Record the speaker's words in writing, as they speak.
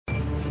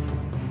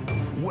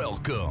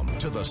Welcome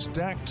to the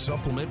Stacked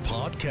Supplement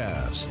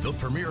Podcast, the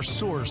premier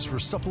source for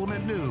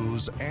supplement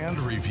news and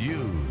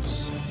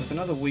reviews. With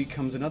another week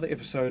comes another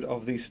episode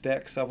of the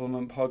Stacked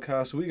Supplement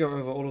Podcast. We go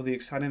over all of the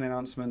exciting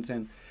announcements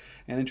and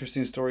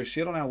interesting stories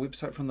shared on our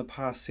website from the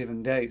past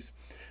 7 days.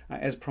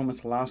 As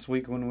promised last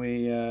week when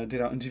we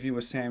did our interview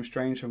with Sam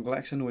Strange from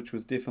Glaxon, which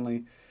was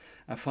definitely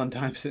a fun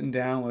time sitting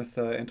down with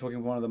and talking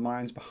with one of the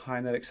minds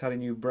behind that exciting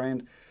new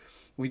brand.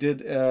 We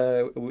did,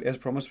 as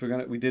promised,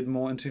 we did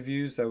more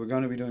interviews. We're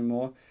going to be doing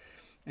more.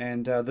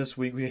 And this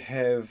week we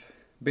have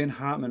Ben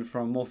Hartman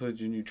from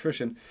Morphogen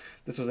Nutrition.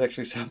 This was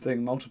actually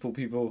something multiple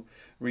people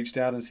reached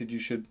out and said you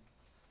should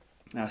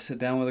sit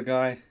down with a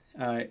guy.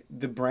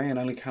 The brand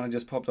only kind of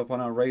just popped up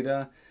on our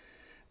radar.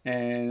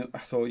 And I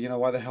thought,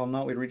 why the hell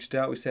not? We reached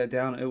out, we sat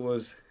down. It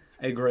was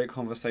a great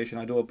conversation.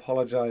 I do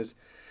apologize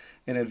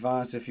in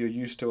advance if you're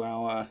used to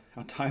our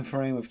time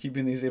frame of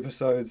keeping these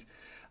episodes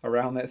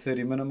around that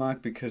 30-minute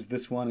mark, because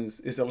this one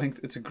is a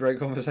length. It's a great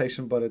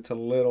conversation, but it's a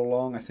little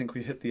long. I think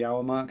we hit the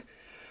hour mark,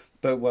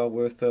 but well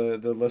worth the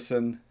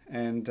listen.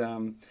 And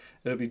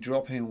it'll be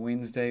dropping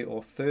Wednesday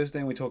or Thursday,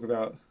 and we talk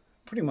about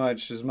pretty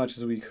much as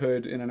we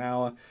could in an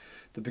hour,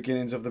 the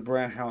beginnings of the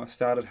brand, how it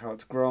started, how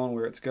it's grown,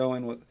 where it's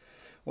going,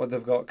 what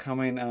they've got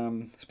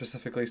coming,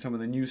 specifically some of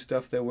the new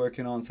stuff they're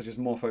working on, such as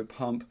Morpho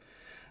Pump,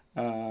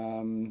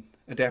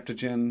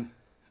 Adaptogen,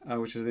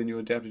 which is the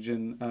new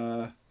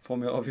Adaptogen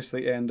formula,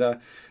 obviously, and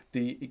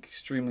the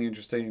extremely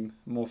interesting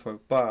Morpho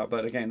Bar.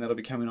 But again, that'll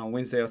be coming on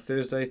Wednesday or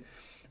Thursday.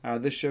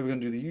 This show, we're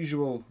going to do the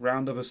usual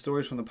roundup of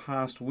stories from the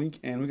past week,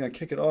 and we're going to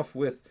kick it off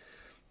with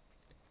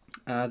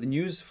the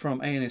news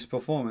from ANS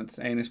Performance.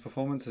 ANS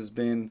Performance has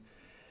been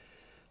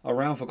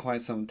around for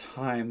quite some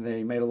time.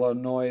 They made a lot of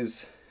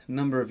noise a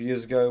number of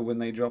years ago when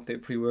they dropped their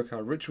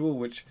pre-workout Ritual,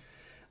 which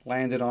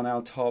landed on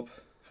our top,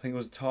 I think it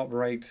was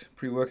top-ranked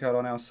pre-workout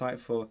on our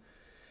site for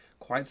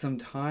quite some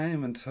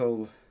time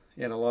until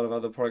you had a lot of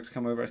other products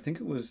come over. I think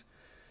it was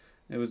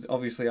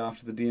obviously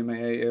after the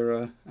DMAA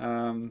era.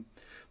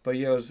 But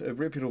yeah, it was a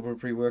reputable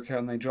pre-workout,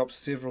 and they dropped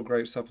several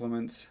great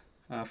supplements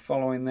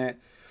following that.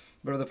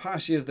 But over the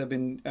past years, they've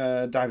been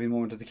diving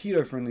more into the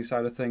keto-friendly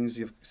side of things.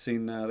 You've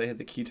seen they had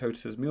the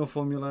Ketosis meal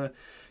formula,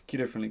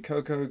 keto-friendly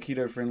cocoa,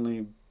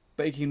 keto-friendly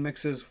baking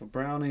mixes for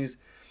brownies.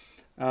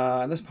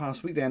 And this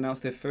past week, they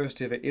announced their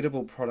first ever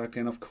edible product.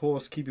 And of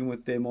course, keeping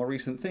with their more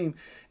recent theme,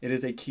 it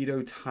is a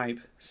keto-type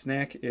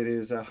snack. It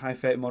is a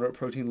high-fat, moderate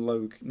protein,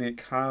 low net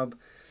carb.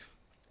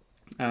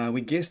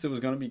 We guessed it was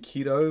going to be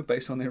keto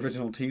based on the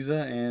original teaser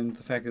and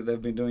the fact that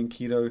they've been doing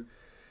keto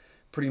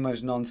pretty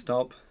much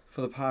non-stop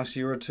for the past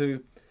year or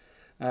two.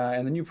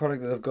 And the new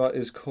product that they've got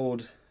is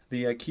called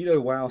the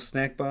Keto Wow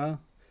Snack Bar.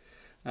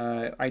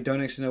 I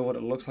don't actually know what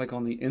it looks like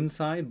on the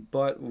inside,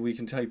 but we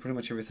can tell you pretty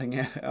much everything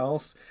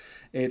else.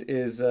 It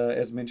is,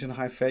 as mentioned,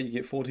 high fat. You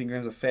get 14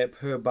 grams of fat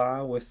per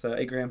bar with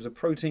 8 grams of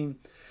protein,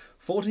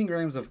 14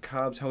 grams of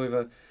carbs.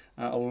 However,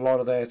 a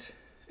lot of that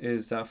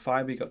is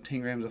fiber. You got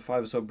 10 grams of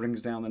fiber, so it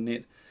brings down the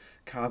net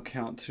carb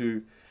count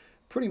to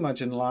pretty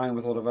much in line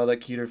with a lot of other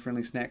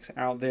keto-friendly snacks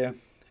out there.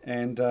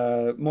 And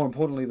more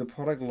importantly, the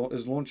product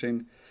is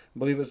launching. I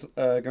believe it's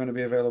going to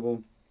be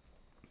available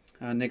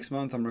next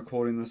month. I'm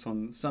recording this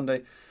on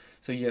Sunday,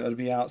 so yeah, it'll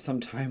be out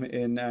sometime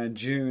in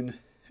June,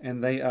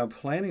 and they are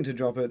planning to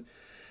drop it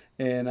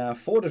in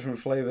 4 different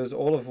flavors,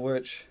 all of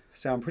which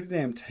sound pretty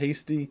damn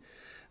tasty.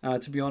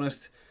 To be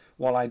honest,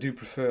 while I do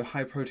prefer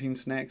high protein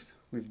snacks,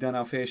 we've done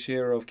our fair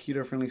share of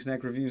keto-friendly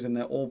snack reviews, and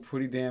they're all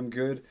pretty damn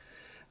good.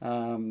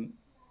 I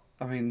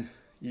mean,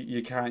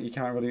 you can't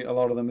really. A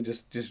lot of them are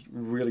just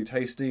really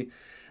tasty.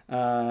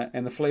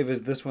 And the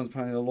flavors this one's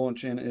planning to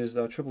launch in is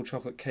triple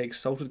chocolate cake,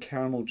 salted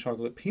caramel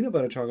chocolate, peanut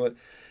butter chocolate,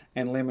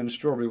 and lemon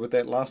strawberry, with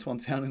that last one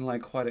sounding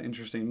like quite an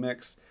interesting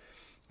mix.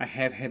 I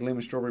have had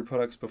lemon strawberry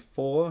products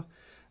before.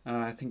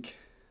 I think,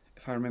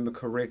 if I remember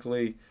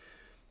correctly,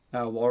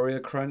 Warrior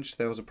Crunch,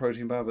 there was a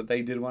protein bar, but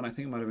they did one. I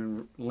think it might have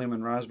been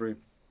lemon raspberry.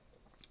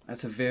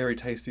 That's a very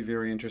tasty,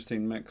 very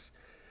interesting mix.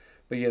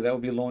 But yeah, that will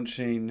be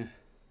launching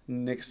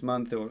next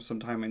month or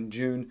sometime in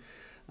June.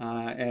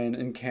 And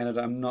in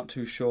Canada, I'm not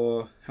too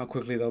sure how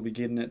quickly they'll be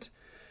getting it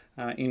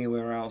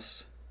anywhere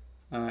else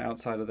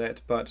outside of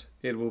that, but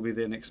it will be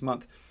there next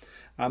month.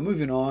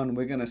 Moving on,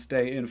 we're going to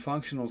stay in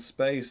functional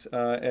space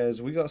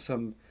as we got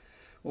some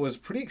what was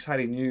pretty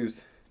exciting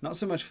news, not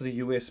so much for the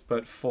US,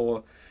 but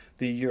for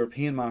the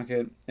European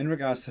market in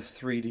regards to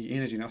 3D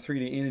Energy. Now,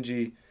 3D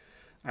Energy,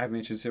 I've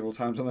mentioned several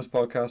times on this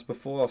podcast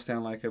before. I'll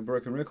sound like a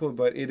broken record,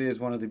 but it is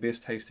one of the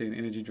best tasting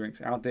energy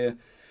drinks out there.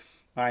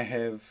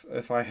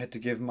 If I had to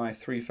give my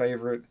 3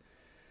 favorite,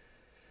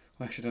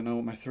 I actually don't know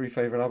what my 3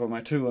 favorite are, but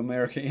my 2,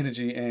 America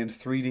Energy and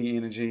 3D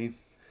Energy,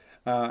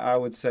 I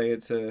would say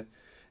it's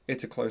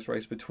a close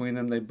race between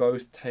them. They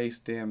both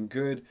taste damn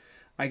good.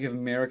 I give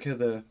America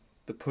the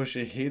push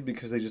ahead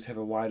because they just have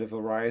a wider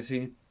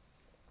variety.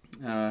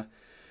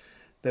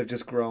 They've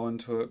just grown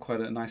to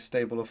quite a nice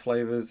stable of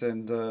flavors,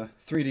 and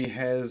 3D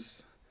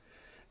has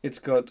it's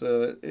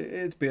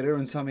better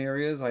in some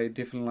areas. I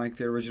definitely like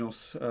the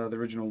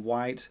original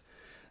white.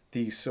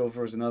 The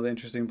silver is another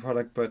interesting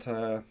product, but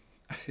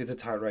it's a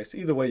tight race.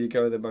 Either way you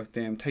go, they're both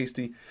damn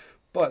tasty.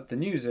 But the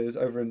news is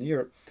over in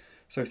Europe.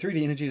 So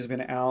 3D Energy has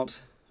been out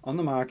on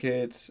the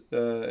market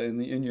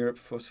in Europe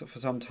for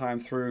some time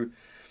through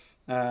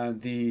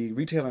the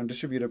retailer and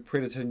distributor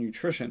Predator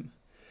Nutrition.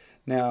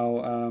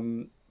 Now,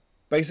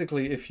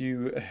 basically, if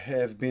you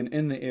have been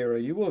in the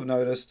area, you will have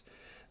noticed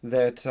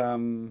that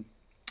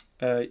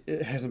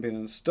it hasn't been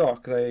in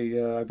stock.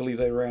 I believe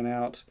they ran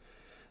out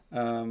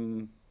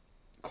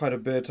quite a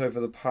bit over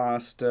the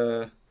past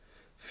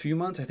few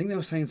months. I think they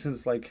were saying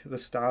since like the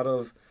start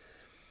of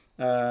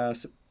not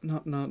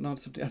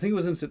September. I think it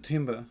was in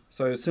September.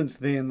 So since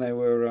then they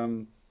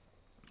were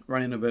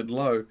running a bit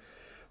low,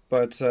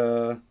 but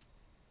and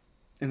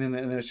then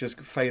it's just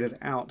faded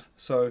out.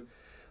 So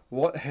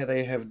what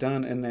they have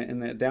done in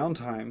that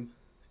downtime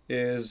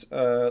is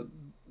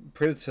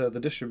Predator, the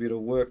distributor,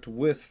 worked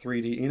with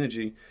 3D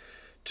Energy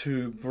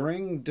to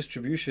bring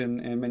distribution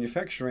and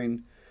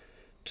manufacturing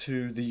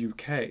to the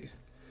UK.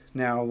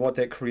 Now, what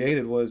that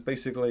created was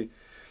basically,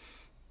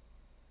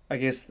 I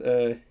guess,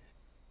 a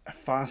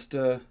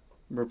faster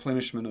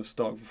replenishment of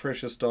stock,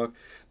 fresher stock,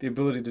 the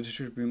ability to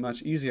distribute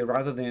much easier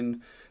rather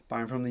than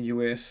buying from the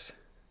US,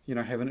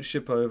 having it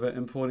ship over,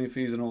 importing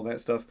fees and all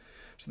that stuff.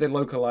 So they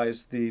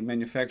localized the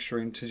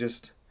manufacturing to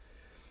just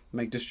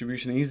make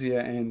distribution easier,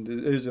 and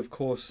it is, of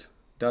course,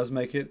 does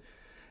make it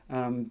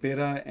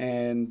better.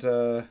 And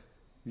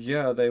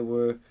they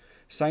were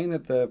saying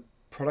that the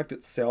product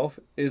itself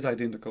is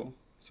identical.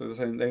 So they're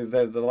saying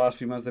the last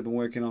few months they've been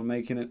working on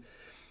making it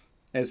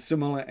as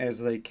similar as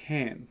they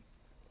can.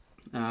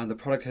 The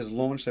product has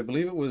launched, I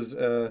believe it was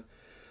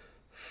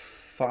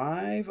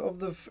 5 of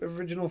the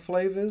original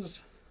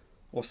flavors,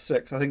 or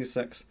 6, I think it's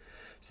 6.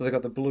 So they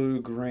got the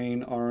blue,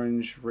 green,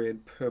 orange,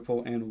 red,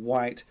 purple, and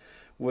white,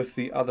 with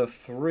the other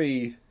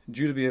 3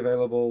 due to be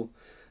available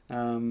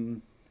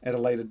at a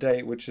later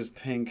date, which is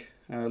pink,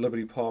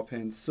 Liberty Pop,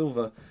 and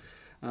silver.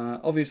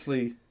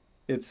 Obviously,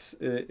 it's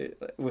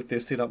with their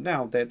setup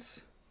now,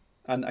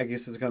 and I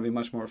guess it's going to be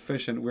much more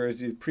efficient,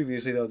 whereas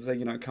previously they would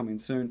say, coming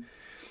soon.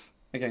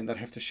 Again, they'd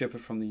have to ship it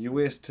from the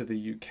US to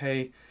the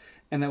UK,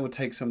 and that would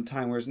take some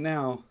time, whereas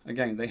now,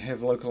 again, they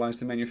have localized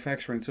the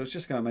manufacturing, so it's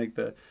just going to make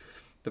the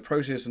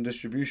process and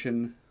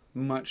distribution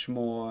much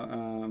more,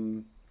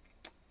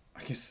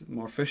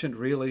 more efficient,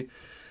 really.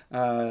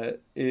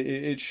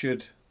 It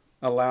should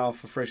allow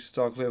for fresh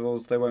stock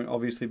levels. They won't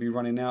obviously be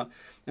running out,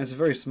 and it's a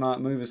very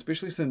smart move,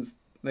 especially since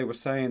they were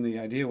saying the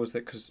idea was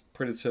that because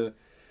Predator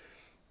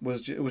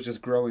was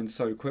just growing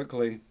so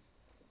quickly,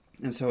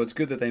 and so it's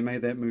good that they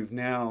made that move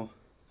now,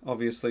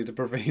 obviously, to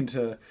prevent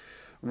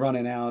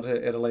running out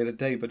at a later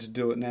date, but to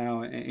do it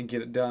now and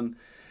get it done.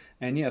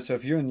 And yeah, so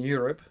if you're in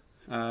Europe,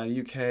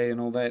 UK and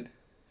all that,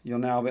 you'll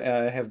now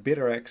have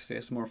better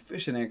access, more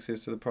efficient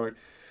access to the product,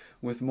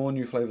 with more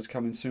new flavors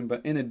coming soon.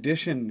 But in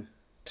addition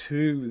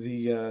to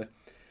the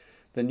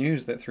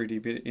news that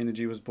 3D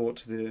Energy was brought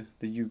to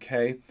the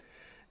UK,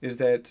 is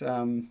that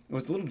it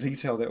was a little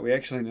detail that we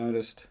actually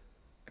noticed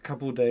a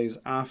couple of days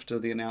after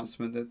the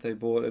announcement that they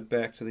brought it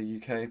back to the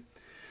UK.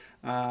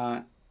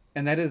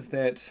 And that is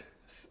that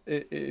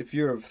if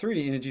you're a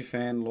 3D Energy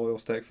fan, loyal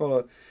Stack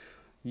follower,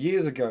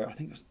 years ago, I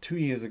think it was 2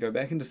 years ago,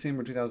 back in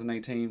December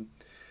 2018,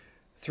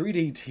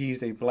 3D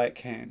teased a black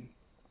can.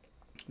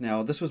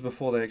 Now, this was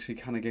before they actually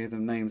kind of gave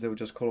them names. They would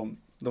just call them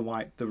the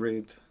white, the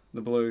red,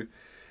 the blue.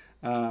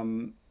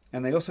 And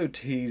they also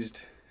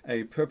teased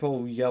a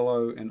purple,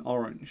 yellow, and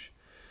orange.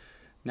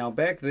 Now,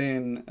 back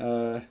then,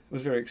 it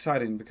was very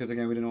exciting because,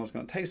 again, we didn't know what it was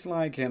going to taste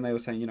like, and they were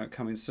saying,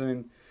 coming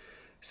soon.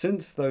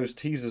 Since those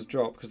teasers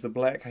dropped, because the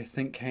black, I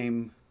think,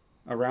 came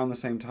around the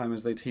same time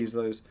as they teased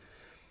those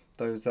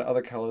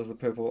other colours, the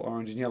purple,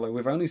 orange, and yellow,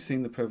 we've only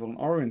seen the purple and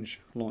orange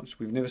launched.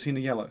 We've never seen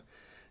a yellow,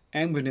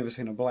 and we've never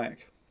seen a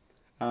black.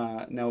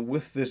 Now,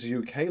 with this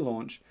UK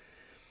launch,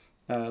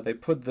 they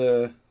put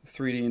the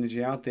 3D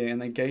Energy out there,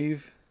 and they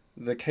gave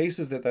the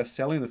cases that they're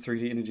selling the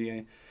 3D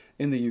Energy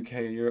in the UK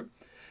and Europe,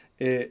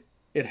 it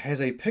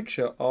has a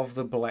picture of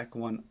the black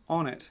one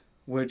on it,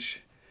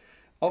 which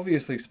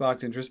obviously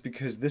sparked interest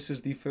because this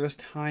is the first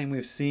time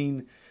we've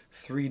seen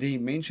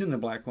 3D mention the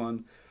black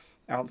one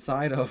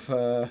outside of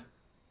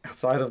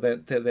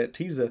that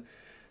teaser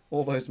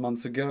all those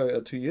months ago,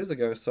 2 years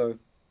ago. So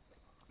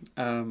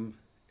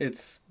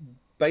it's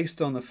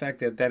based on the fact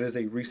that that is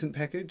a recent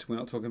package. We're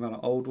not talking about an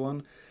old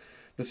one.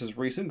 This is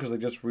recent because they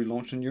just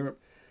relaunched in Europe.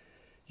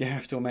 You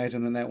have to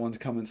imagine that one's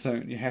coming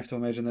soon. You have to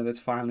imagine that it's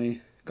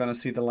finally going to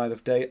see the light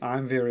of day.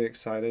 I'm very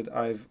excited.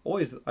 I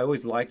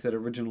always liked that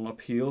original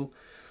appeal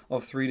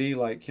of 3D.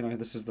 Like,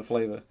 this is the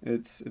flavor.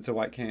 It's a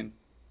white can.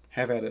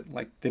 Have at it.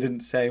 Like, they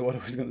didn't say what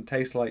it was going to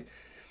taste like.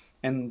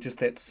 And just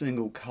that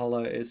single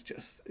color is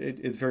just,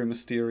 it's very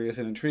mysterious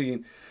and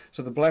intriguing.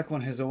 So the black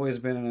one has always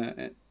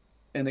been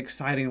an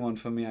exciting one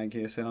for me, I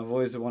guess. And I've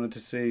always wanted to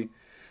see,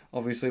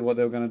 obviously, what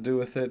they were going to do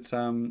with it.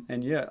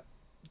 And yeah,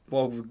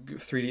 while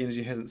 3D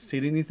Energy hasn't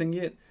said anything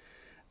yet,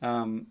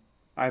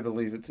 I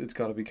believe it's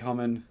got to be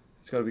coming.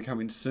 It's got to be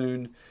coming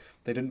soon.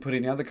 They didn't put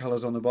any other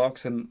colors on the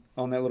box, and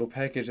on that little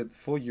package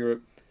for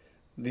Europe,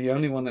 the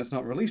only one that's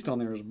not released on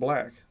there is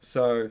black.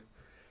 So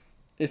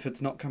if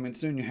it's not coming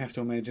soon, you have to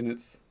imagine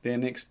it's their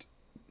next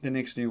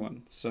new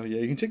one. So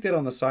yeah, you can check that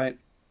on the site.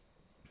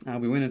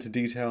 We went into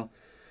detail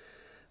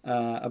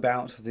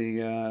about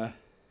the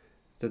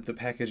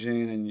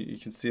packaging, and you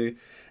can see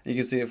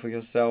it for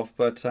yourself.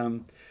 But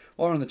while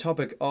we're on the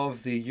topic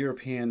of the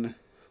European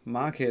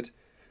market,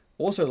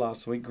 also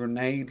last week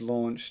Grenade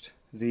launched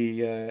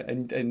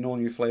a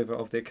new flavor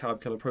of their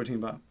Carb Killer protein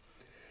bar,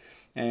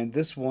 and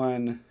this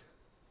one,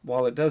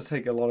 while it does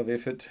take a lot of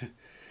effort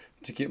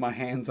to get my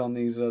hands on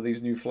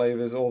these new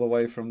flavors all the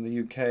way from the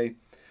UK,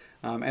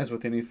 as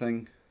with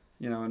anything,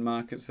 in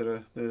markets that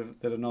are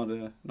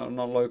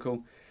not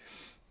local,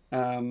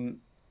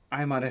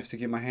 I might have to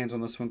get my hands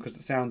on this one because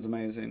it sounds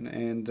amazing.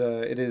 And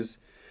the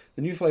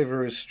new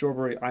flavor is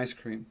strawberry ice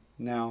cream.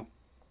 Now,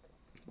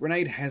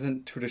 Grenade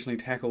hasn't traditionally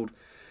tackled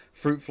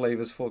fruit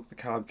flavors for the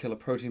Carb Killer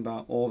protein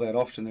bar all that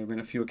often. There have been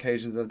a few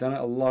occasions they've done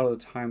it. A lot of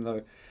the time,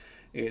 though,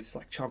 it's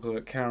like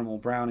chocolate, caramel,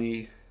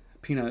 brownie,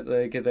 peanut.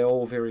 They're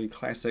all very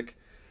classic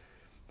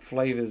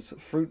flavors.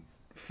 Fruit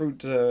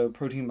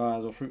protein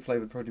bars or fruit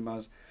flavored protein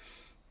bars,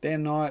 they're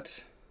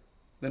not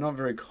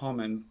very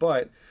common,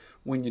 but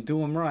when you do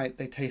them right,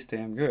 they taste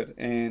damn good.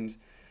 And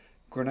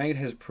Grenade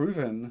has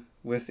proven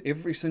with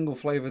every single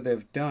flavor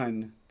they've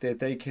done that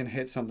they can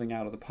hit something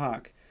out of the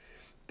park.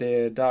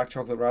 Their dark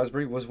chocolate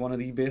raspberry was one of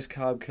the best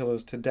carb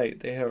killers to date.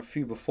 They had a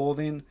few before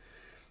then,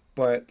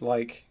 but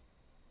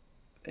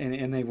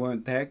and they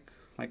weren't that,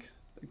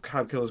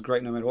 carb killer's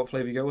great no matter what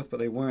flavor you go with, but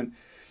they weren't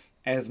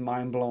as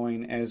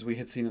mind-blowing as we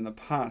had seen in the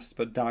past.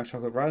 But dark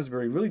chocolate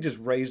raspberry really just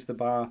raised the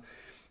bar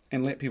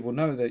and let people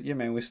know that, yeah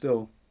man,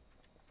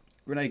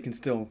 Grenade can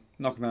still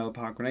knock them out of the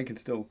park. Grenade can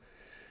still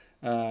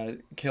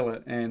kill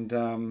it.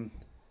 And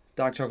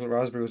dark chocolate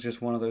raspberry was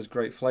just one of those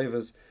great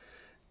flavors.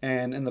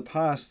 And in the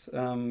past,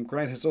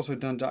 Grenade has also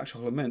done dark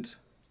chocolate mint.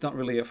 It's not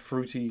really a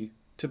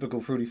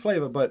typical fruity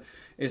flavor, but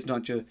it's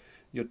not your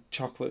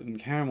chocolate and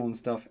caramel and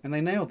stuff. And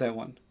they nailed that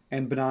one.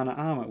 And banana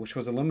armor, which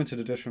was a limited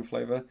edition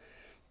flavor,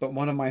 but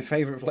one of my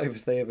favorite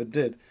flavors they ever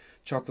did.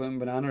 Chocolate and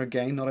banana,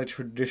 again, not a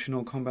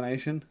traditional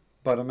combination,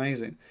 but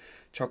amazing.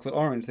 Chocolate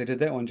orange, they did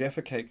that one.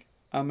 Jaffa cake,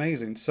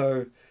 amazing.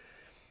 So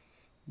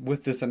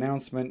with this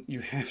announcement,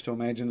 you have to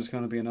imagine it's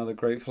going to be another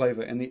great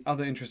flavor. And the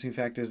other interesting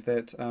fact is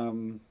that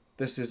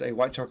this is a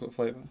white chocolate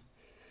flavor.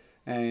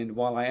 And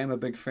while I am a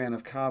big fan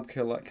of Carb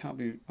Killer,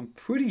 I'm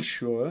pretty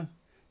sure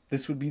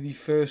this would be the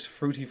first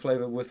fruity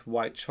flavor with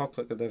white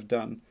chocolate that they've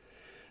done.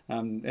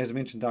 As I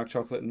mentioned, dark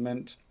chocolate and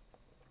mint.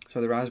 So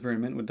the raspberry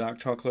and mint were dark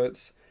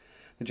chocolates.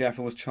 The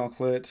Jaffa was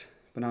chocolate.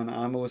 Banana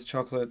armor was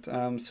chocolate.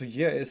 So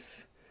yeah,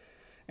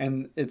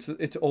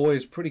 it's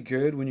always pretty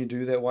good when you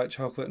do that white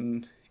chocolate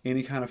and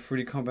any kind of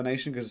fruity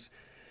combination, because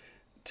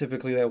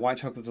typically that white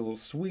chocolate's a little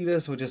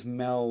sweeter, so it just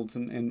melds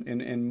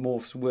and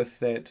morphs with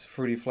that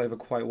fruity flavor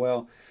quite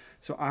well.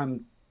 So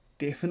I'm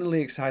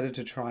definitely excited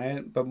to try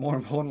it, but more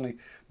importantly,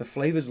 the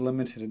flavor's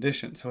limited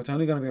edition, so it's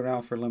only going to be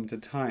around for a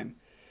limited time.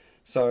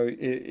 So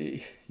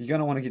you're going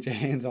to want to get your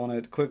hands on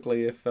it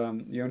quickly if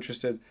you're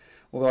interested.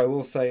 Although I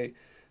will say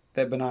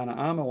that banana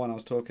armor one I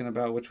was talking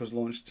about, which was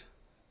launched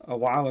a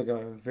while ago,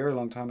 a very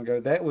long time ago,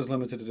 that was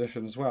limited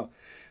edition as well.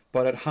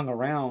 But it hung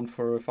around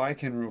for, if I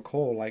can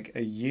recall, like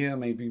a year,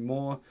 maybe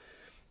more.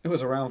 It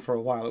was around for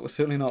a while. It was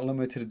certainly not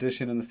limited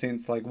edition in the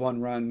sense like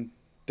one run,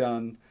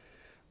 done,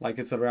 like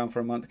it's around for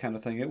a month kind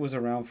of thing. It was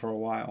around for a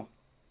while.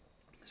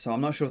 So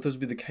I'm not sure if this would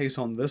be the case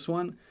on this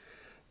one,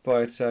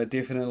 but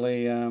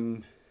definitely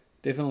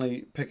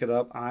pick it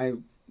up.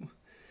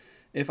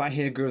 If I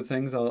hear good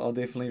things, I'll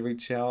definitely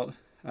reach out.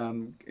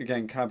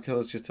 Again, Carb Killer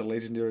is just a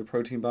legendary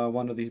protein bar,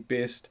 one of the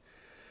best,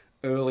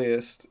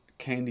 earliest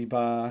candy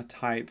bar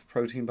type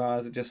protein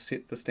bars that just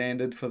set the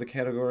standard for the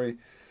category,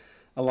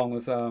 along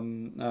with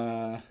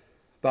barbells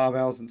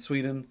in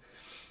Sweden.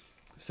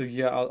 So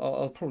yeah,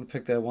 I'll probably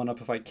pick that one up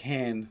if I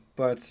can.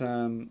 But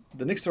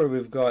the next story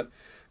we've got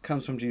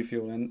comes from G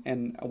Fuel,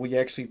 and we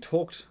actually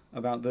talked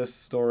about this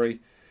story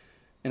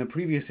in a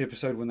previous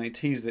episode when they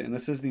teased it, and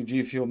this is the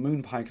G Fuel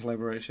Moon Pie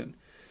collaboration.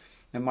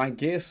 And my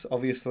guess,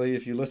 obviously,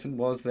 if you listened,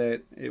 was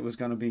that it was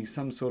going to be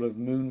some sort of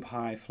moon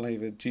pie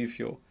flavored G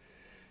Fuel,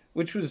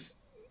 which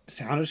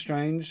sounded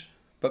strange,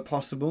 but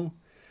possible.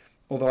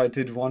 Although I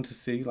did want to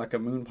see like a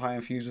moon pie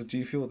infused with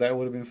G Fuel, that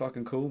would have been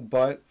fucking cool.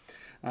 But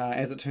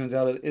as it turns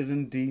out, it is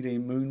indeed a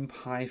moon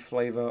pie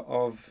flavor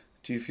of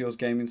G Fuel's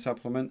gaming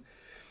supplement.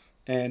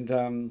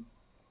 And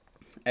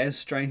as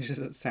strange as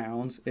it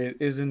sounds, it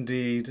is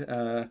indeed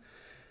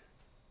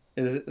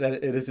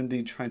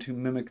trying to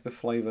mimic the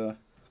flavor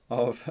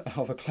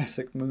of a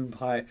classic moon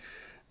pie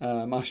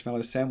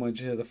marshmallow sandwich.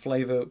 The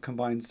flavor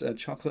combines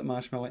chocolate,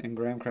 marshmallow, and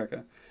graham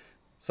cracker.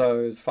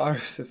 So as far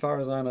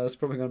as I know, it's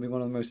probably going to be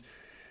one of the most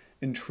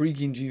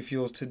intriguing G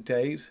Fuels to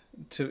date.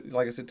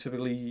 Like I said,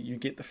 typically you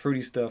get the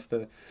fruity stuff,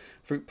 the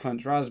fruit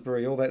punch,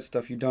 raspberry, all that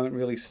stuff. You don't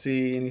really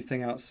see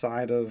anything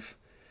outside of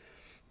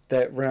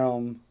that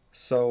realm.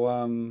 So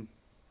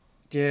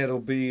yeah, it'll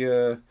be.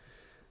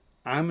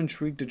 I'm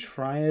intrigued to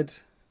try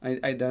it.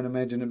 I don't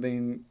imagine it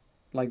being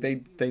like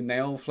they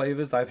nail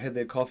flavors. I've had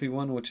their coffee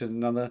one, which is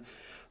another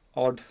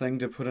odd thing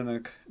to put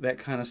in that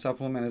kind of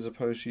supplement as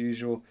opposed to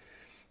usual,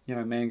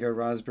 mango,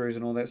 raspberries,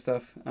 and all that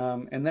stuff.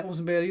 And that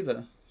wasn't bad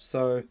either.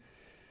 So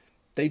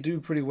they do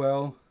pretty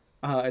well.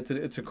 It's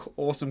an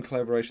awesome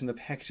collaboration. The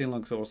packaging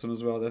looks awesome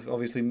as well. They've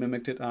obviously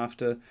mimicked it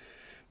after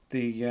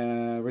the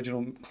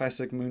original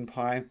classic Moon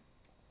Pie.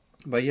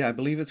 But yeah, I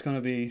believe it's going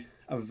to be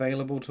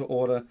available to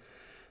order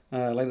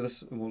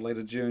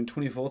later June,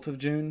 24th of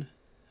June.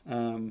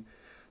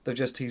 They've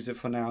just teased it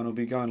for now, and it'll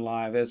be going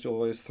live as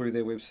always through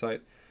their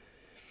website,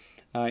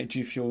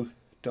 gfuel.com.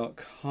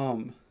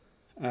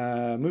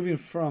 Moving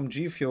from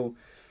G Fuel,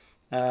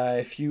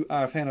 if you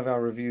are a fan of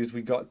our reviews,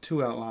 we got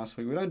 2 out last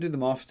week. We don't do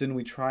them often.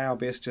 We try our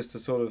best just to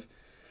sort of,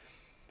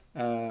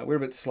 we're a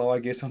bit slow, I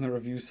guess, on the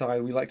review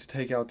side. We like to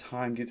take our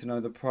time, get to know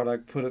the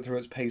product, put it through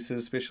its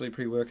paces, especially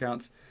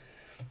pre-workouts.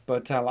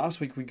 But last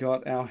week we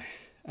got out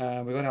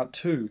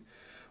 2.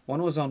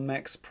 One was on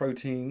Max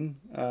Protein,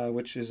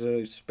 which is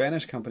a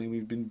Spanish company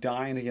we've been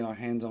dying to get our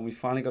hands on. We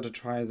finally got to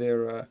try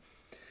their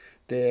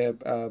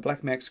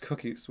Black Max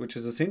cookies, which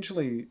is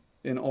essentially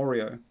an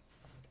Oreo.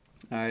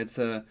 It's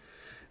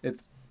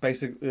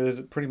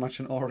pretty much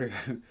an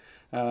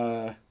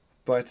Oreo,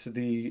 but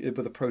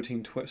with a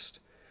protein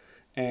twist.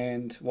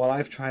 And while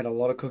I've tried a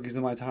lot of cookies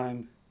in my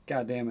time,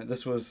 god damn it,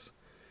 this was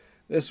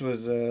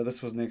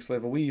next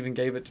level. We even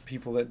gave it to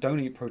people that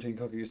don't eat protein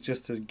cookies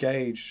just to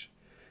gauge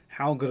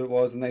how good it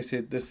was, and they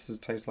said this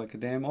tastes like a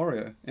damn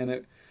Oreo. And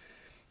it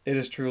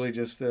is truly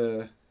just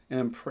an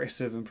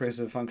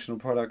impressive functional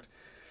product.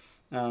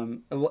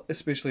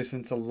 Especially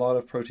since a lot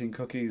of protein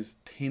cookies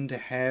tend to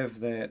have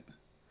that,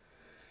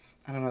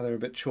 I don't know, they're a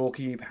bit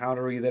chalky,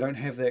 powdery. They don't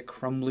have that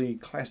crumbly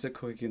classic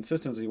cookie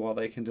consistency. While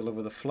they can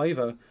deliver the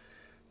flavor,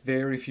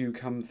 very few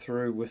come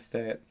through with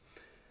that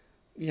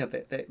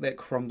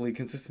crumbly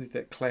consistency,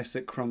 that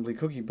classic crumbly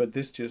cookie. But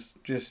this just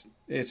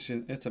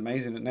it's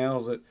amazing. It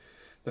nails it.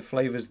 The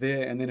flavor's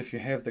there, and then if you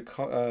have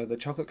the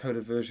chocolate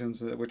coated versions,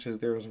 which is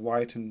there is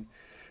white and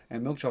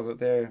milk chocolate,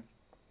 they're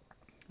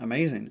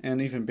amazing. And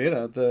even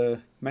better,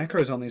 the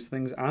macros on these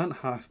things aren't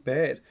half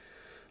bad.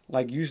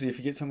 Like usually if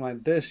you get something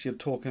like this, you're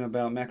talking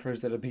about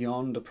macros that are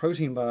beyond a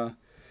protein bar,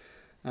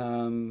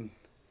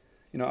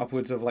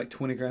 upwards of like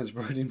 20 grams of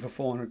protein for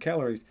 400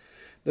 calories.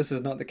 This is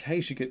not the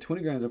case. You get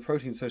 20 grams of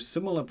protein, so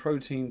similar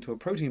protein to a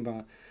protein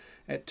bar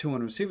at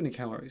 270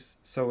 calories.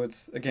 So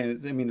it's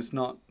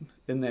not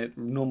in that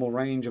normal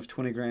range of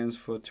 20 grams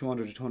for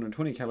 200 to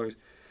 220 calories.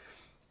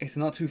 It's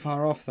not too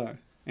far off though.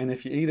 And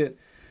if you eat it,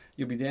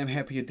 you'll be damn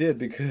happy you did,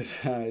 because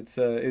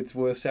it's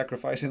worth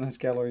sacrificing those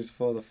calories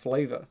for the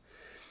flavor.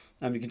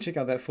 You can check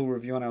out that full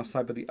review on our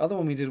site. But the other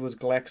one we did was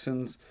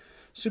Glaxon's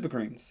Super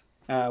Greens.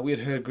 We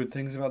had heard good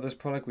things about this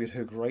product. We had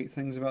heard great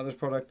things about this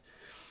product.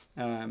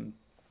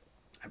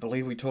 I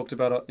believe we talked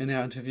about it in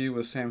our interview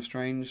with Sam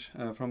Strange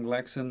from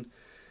Glaxon.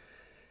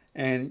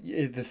 And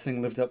the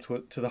thing lived up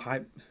to the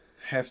hype.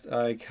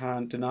 I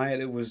can't deny it.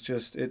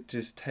 It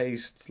just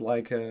tastes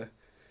like a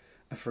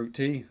fruit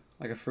tea,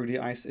 like a fruity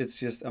ice. It's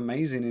just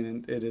amazing,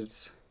 and it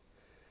is.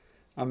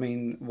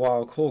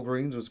 While Core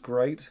Greens was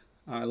great,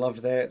 I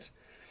loved that,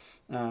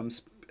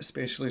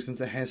 especially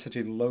since it has such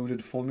a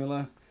loaded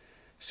formula.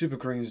 Super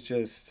Greens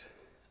just,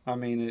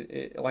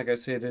 like I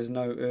said, there's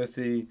no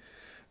earthy,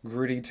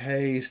 gritty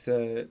taste.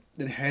 It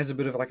has a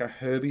bit of like a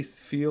herby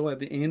feel at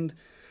the end.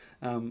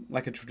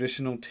 Like a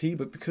traditional tea,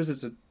 but because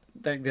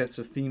that's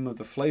a theme of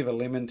the flavor,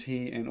 lemon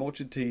tea and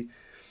orchard tea,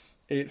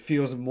 it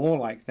feels more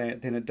like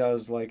that than it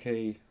does like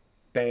a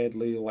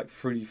badly like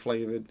fruity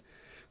flavored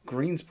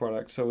greens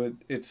product. So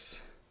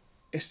it's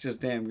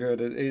just damn good.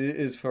 It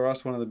is for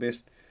us one of the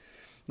best,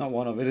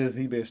 it is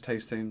the best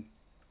tasting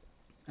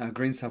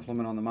green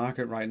supplement on the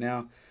market right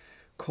now.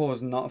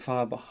 Core's not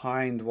far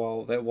behind,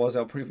 while that was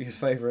our previous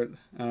favorite.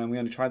 We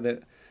only tried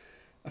that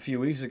a few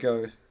weeks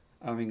ago.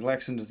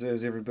 Glaxon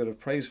deserves every bit of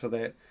praise for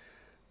that.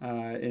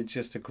 It's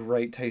just a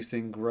great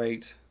tasting,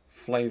 great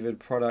flavored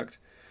product,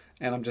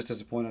 and I'm just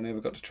disappointed I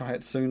never got to try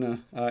it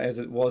sooner, as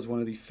it was one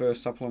of the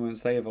first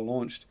supplements they ever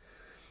launched,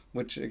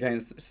 which again,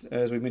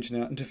 as we mentioned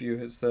in our interview,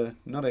 it's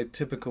not a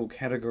typical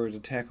category to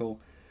tackle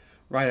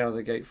right out of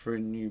the gate for a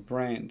new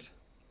brand.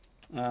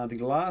 The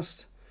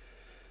last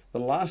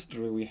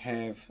review we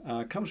have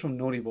comes from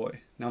Naughty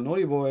Boy. Now,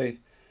 Naughty Boy,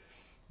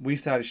 we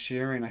started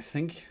sharing, I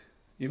think,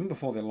 even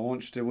before they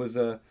launched. It was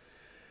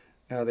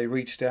they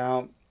reached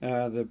out,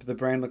 the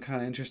brand looked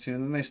kind of interesting,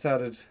 and then they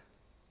started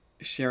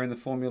sharing the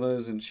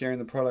formulas and sharing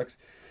the products.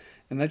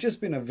 And they've just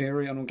been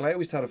I'm glad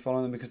we started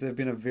following them, because they've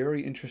been a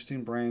very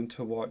interesting brand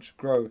to watch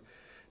grow,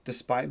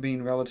 despite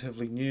being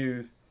relatively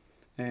new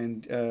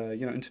and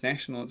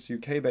international. It's a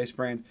UK-based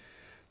brand.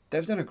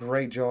 They've done a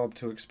great job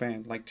to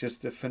expand, like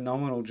just a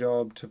phenomenal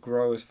job to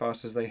grow as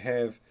fast as they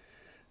have,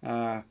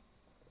 and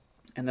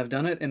they've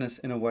done it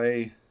in a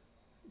way,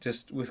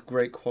 just with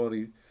great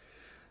quality,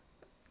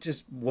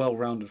 just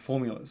well-rounded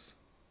formulas.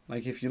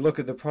 Like if you look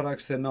at the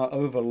products, they're not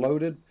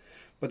overloaded,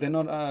 but they're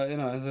not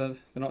they're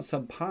not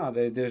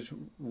subpar. They're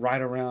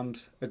right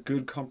around a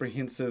good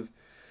comprehensive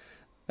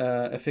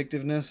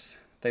effectiveness.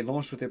 They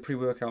launched with their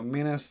pre-workout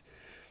Menace.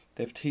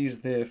 They've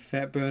teased their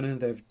fat burner.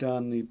 They've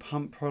done the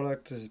pump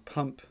product,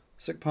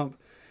 Sick Pump.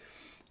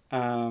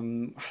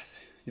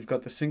 You've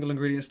got the single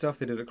ingredient stuff.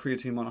 They did a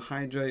creatine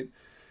monohydrate.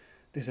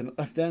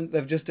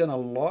 They've just done a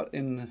lot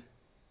in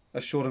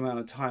a short amount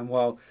of time.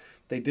 While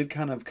they did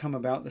kind of come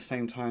about the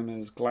same time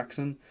as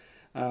Glaxon,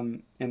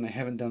 and they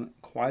haven't done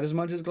quite as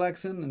much as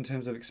Glaxon in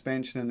terms of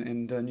expansion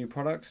and new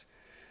products.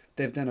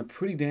 They've done a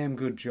pretty damn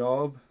good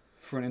job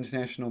for an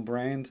international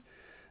brand.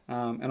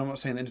 And I'm not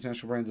saying the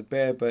international brands are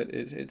bad, but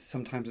it's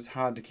sometimes it's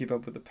hard to keep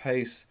up with the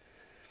pace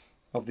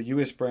of the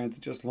US brands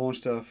that just launch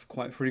stuff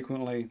quite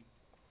frequently.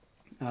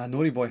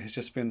 Naughty Boy has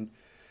just been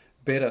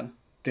better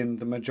than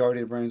the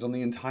majority of brands on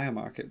the entire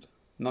market,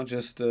 not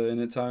just in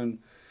its own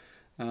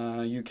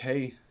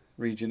UK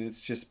region.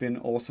 It's just been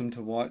awesome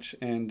to watch,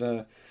 and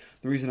the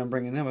reason I'm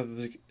bringing them up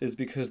is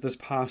because this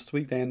past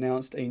week they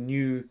announced a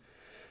new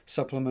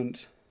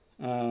supplement,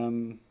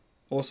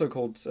 also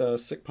called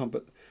Sick Pump,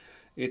 but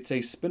it's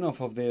a spin-off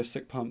of their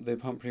Sick Pump, their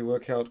pump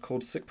pre-workout,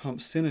 called Sick Pump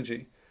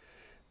Synergy.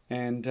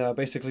 And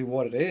basically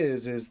what it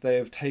is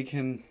they've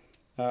taken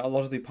a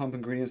lot of the pump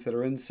ingredients that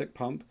are in Sick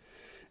Pump,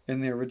 in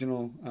the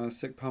original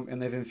Sick Pump,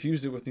 and they've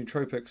infused it with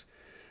nootropics.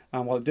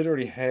 While it did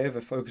already have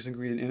a focus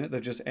ingredient in it,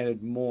 they've just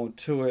added more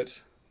to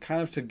it,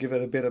 kind of to give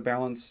it a better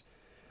balance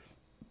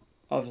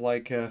of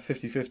like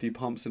 50-50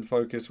 pumps and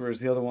focus, whereas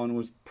the other one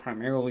was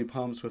primarily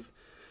pumps with,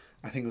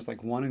 I think it was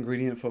like one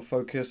ingredient for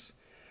focus.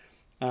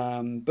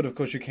 But of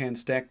course you can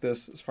stack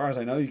this, as far as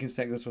I know, you can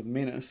stack this with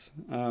Menace.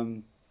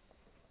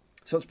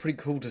 So it's pretty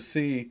cool to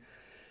see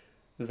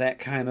that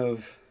kind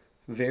of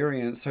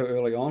variant so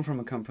early on from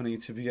a company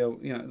to be able,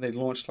 they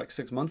launched like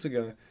 6 months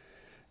ago.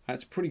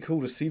 It's pretty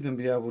cool to see them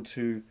be able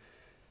to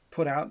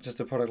put out just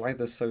a product like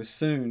this so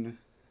soon.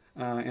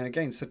 And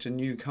again, such a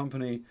new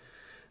company,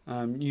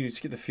 you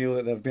just get the feel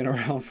that they've been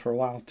around for a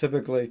while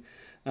typically.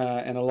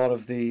 And a lot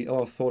of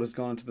thought has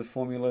gone into the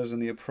formulas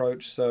and the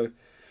approach. So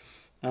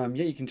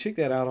you can check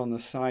that out on the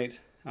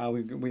site.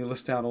 We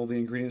list out all the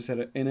ingredients that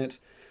are in it.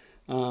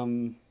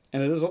 And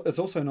it's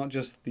also not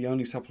just the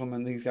only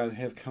supplement these guys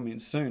have coming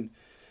soon.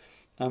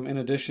 In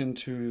addition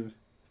to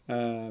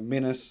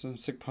Menace,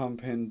 Sick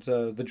Pump, and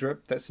the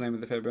Drip, that's the name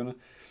of the fat burner,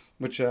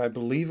 which I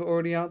believe are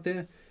already out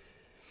there.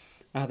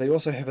 They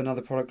also have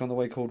another product on the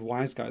way called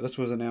Wise Guy. This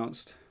was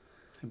announced,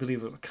 I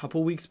believe, a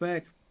couple weeks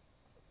back.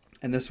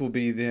 And this will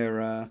be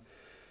their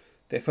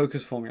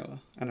focus formula.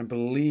 And I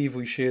believe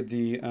we shared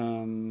the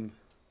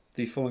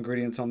full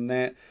ingredients on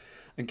that.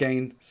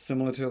 Again,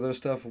 similar to other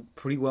stuff,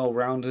 pretty well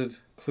rounded,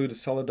 included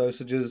solid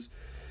dosages,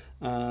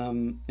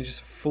 and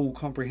just a full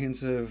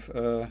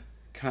comprehensive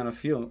kind of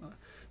feel.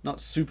 Not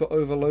super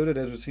overloaded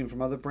as we've seen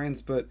from other brands,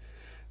 but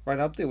right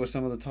up there with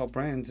some of the top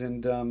brands.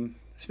 And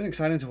it's been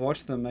exciting to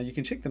watch them. You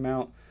can check them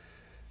out.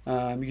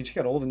 You can check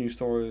out all the new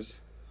stories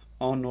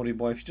on Naughty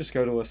Boy. If you just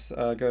go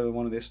to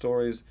one of their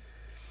stories,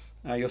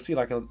 you'll see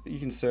you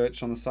can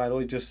search on the site,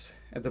 or you just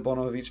at the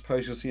bottom of each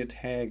post you'll see a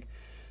tag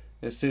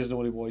that says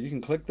Naughty Boy. You can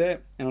click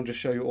that and it'll just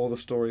show you all the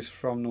stories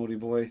from Naughty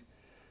Boy.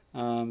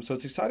 So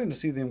it's exciting to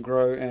see them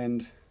grow,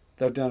 and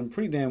they've done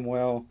pretty damn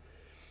well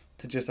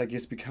to just, I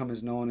guess, become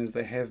as known as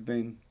they have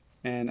been.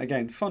 And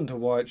again, fun to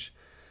watch.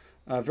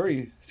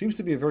 Seems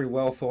to be a very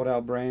well thought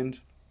out brand.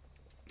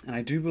 And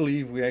I do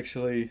believe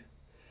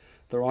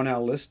they're on our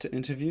list to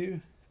interview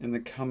in the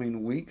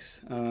coming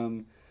weeks.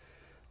 I'm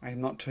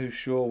not too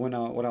sure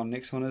what our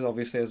next one is.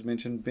 Obviously, as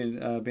mentioned,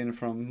 Ben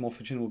from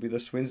Morphogen will be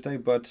this Wednesday.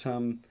 But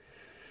so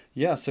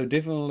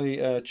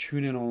definitely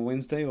tune in on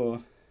Wednesday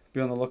or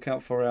be on the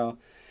lookout for our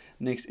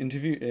next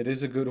interview. It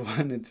is a good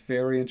one. It's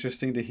very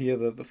interesting to hear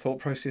the thought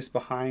process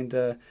behind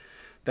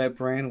that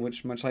brand,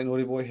 which, much like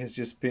Naughty Boy, has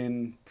just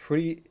been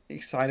pretty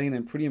exciting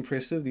and pretty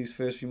impressive these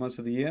first few months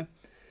of the year.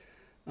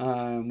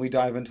 We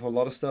dive into a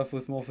lot of stuff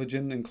with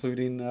Morphogen,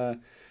 including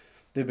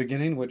the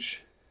beginning,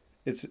 which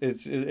it's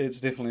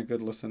definitely a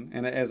good listen.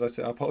 And as I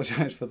said, I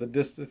apologize for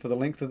the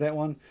length of that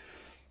one,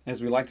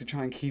 as we like to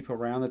try and keep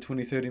around the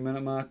 20-30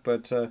 minute mark,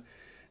 but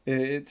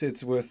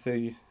it's worth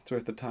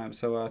the time.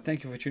 So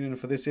thank you for tuning in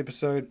for this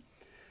episode.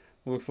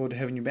 We'll look forward to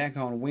having you back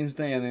on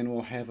Wednesday, and then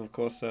we'll have, of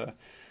course,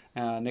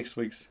 next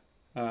week's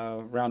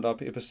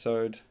roundup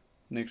episode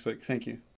next week. Thank you.